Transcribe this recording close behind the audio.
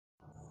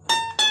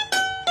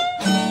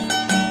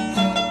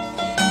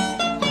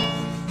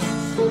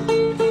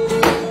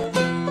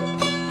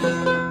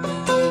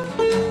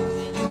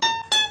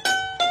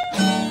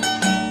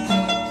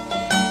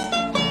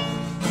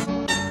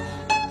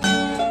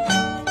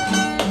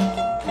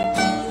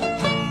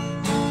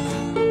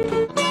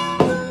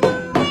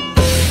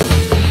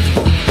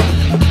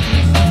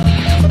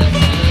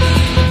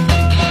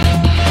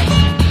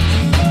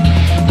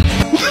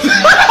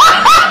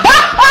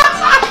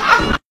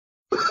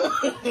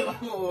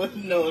Oh,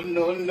 no,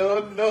 no, no,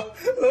 no.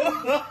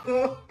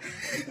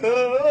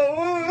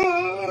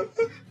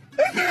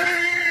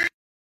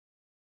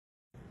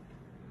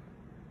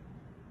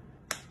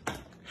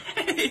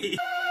 Hey!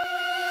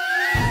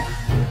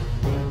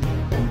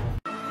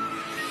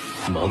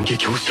 Oh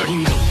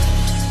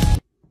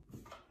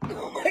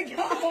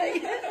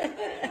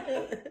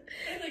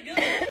my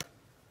god!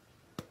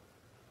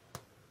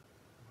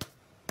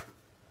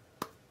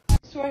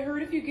 So I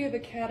heard if you give a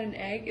cat an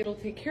egg, it'll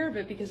take care of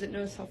it because it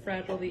knows how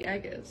fragile the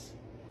egg is.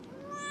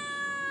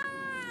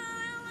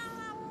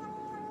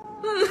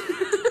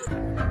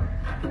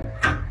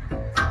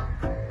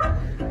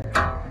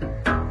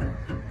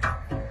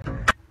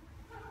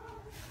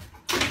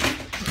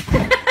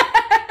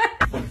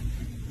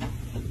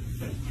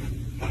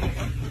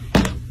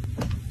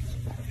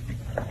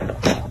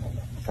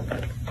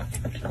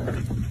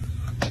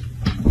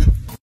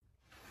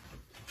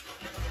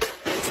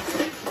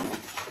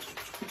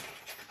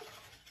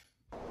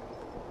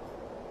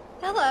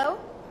 Hello?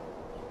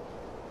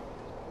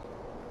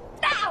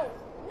 No!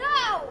 No!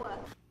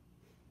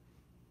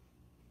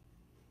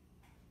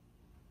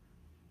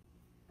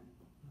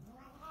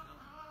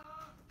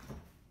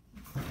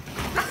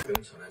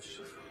 전화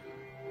주셔서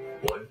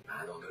월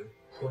만원을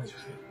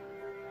후원해주세요.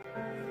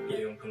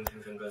 일회용품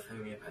생산과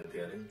사용에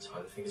반대하는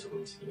전 세계적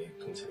움직임에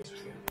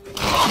동참해주세요.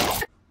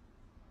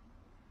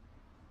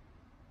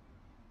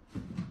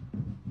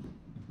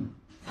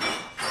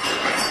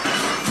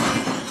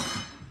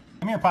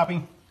 Come here,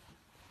 Poppy.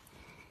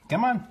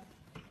 Come on.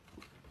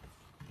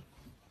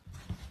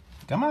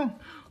 Come on.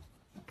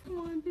 Come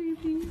on,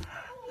 baby.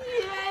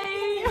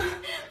 Yay!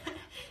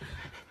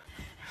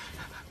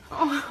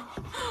 Oh,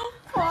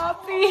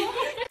 Poppy.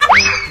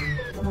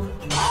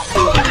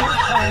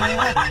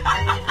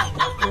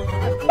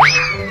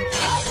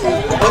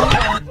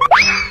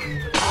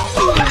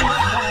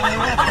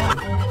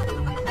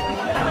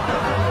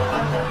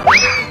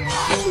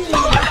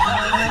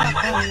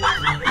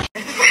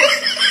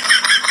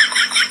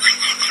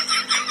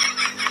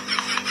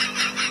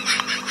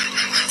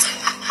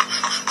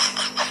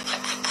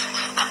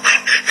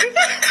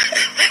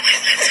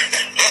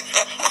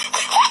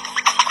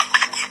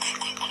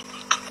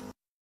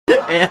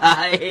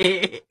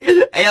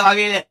 Ella va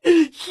bien.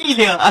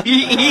 Gila.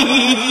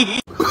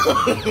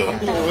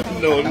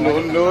 No,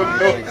 no, no,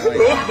 no.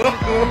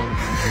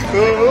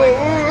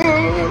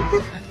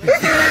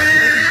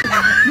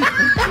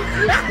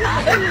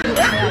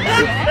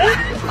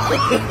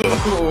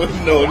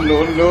 No,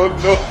 no, no,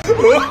 no.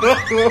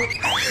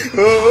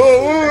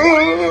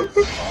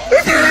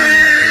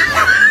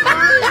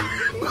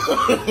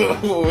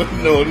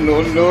 No, no,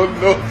 no,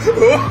 no.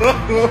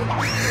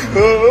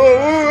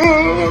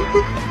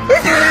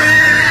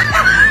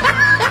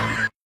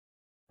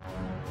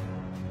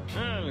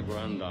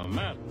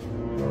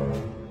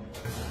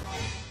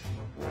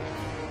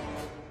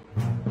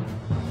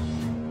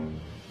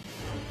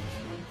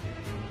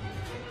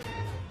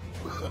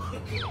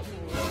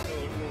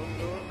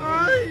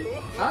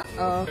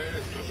 Uh-oh.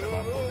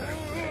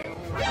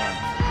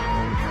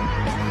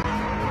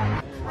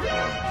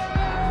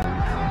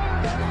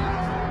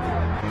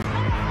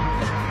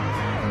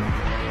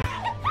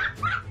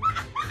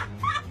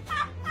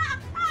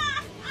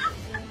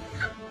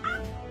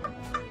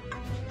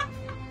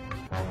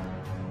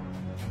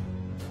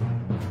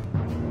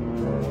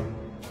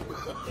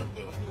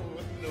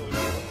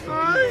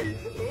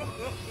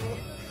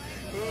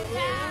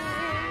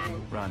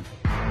 Run.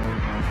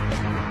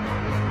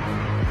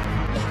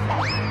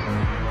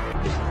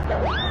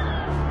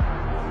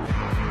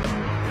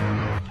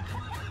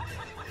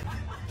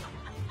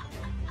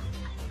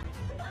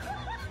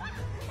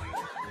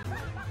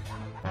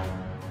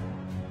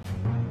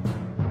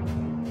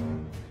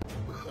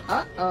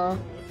 Uh-oh.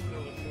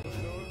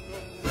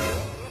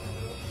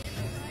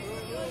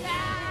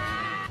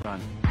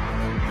 Run.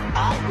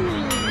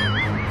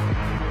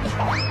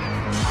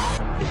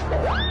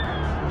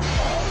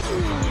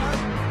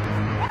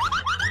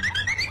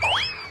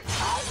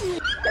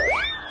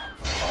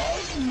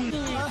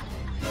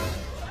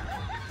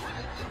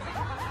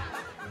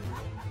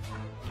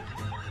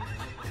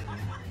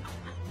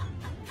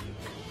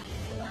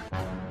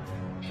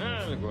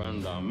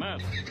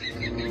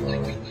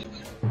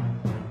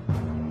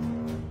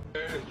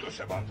 Esto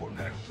se va a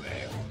poner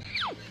feo.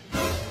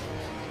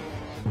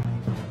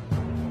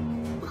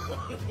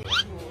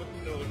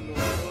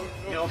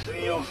 Dios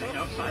mío,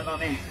 señor,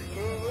 sálvame.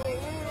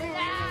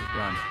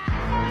 Run.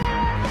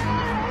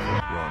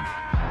 Run.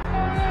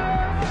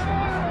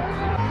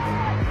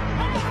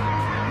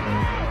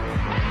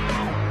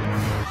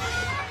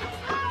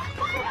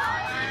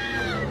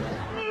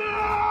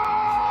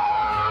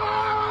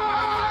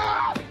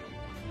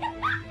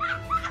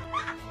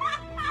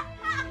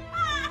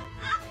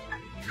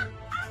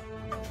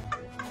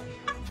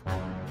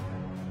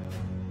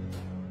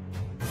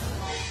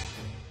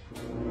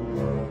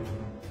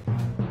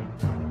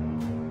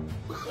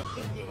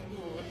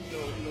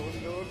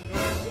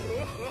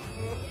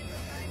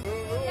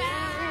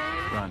 Yeah.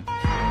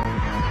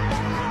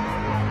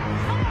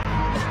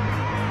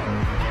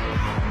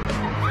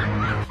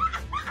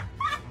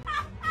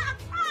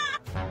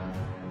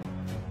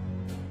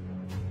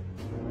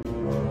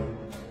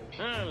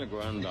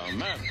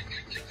 man.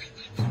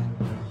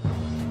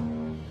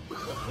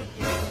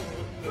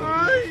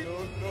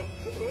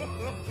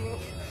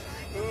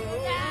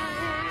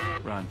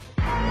 Run.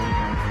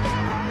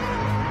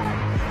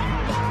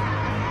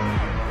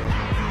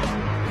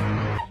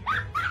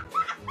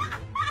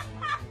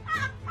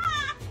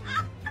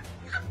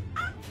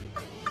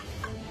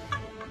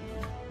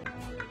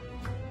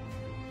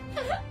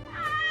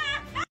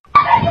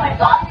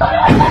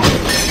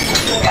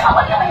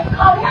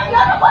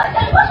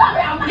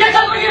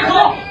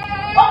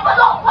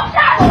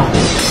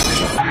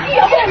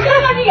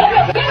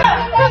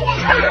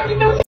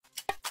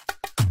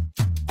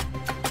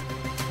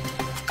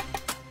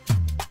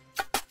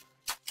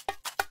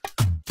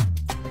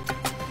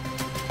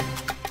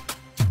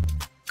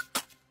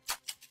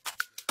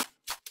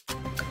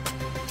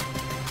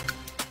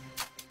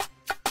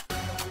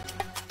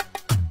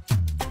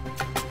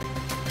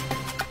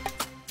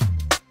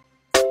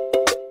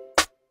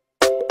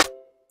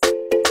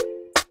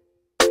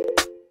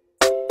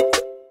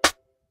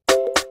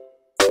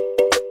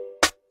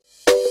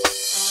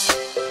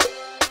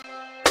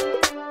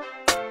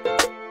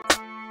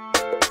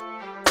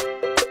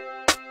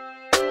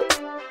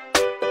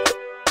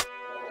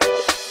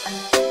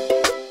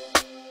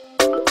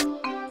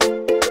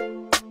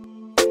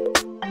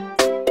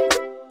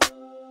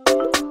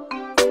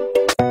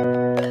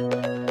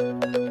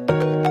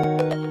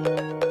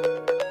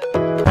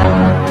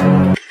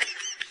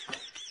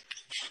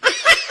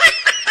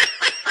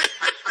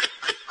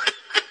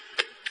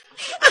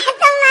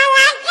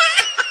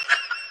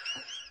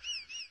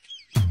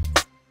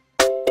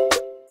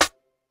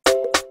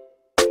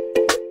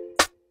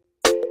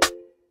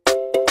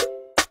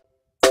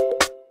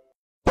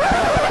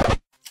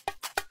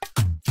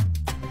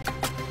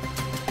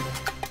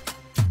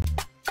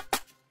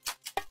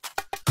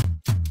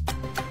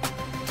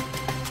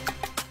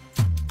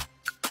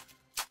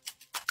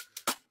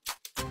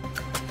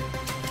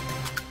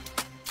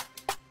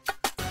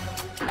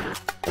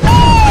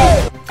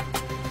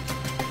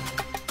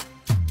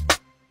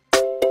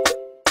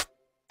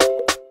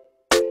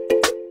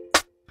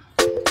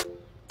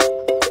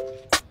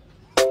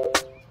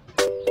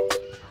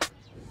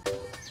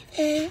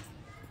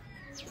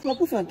 Kau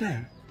apa santai?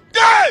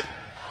 Yeah!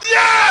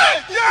 Yeah!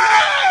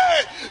 Yeah!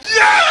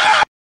 Yeah!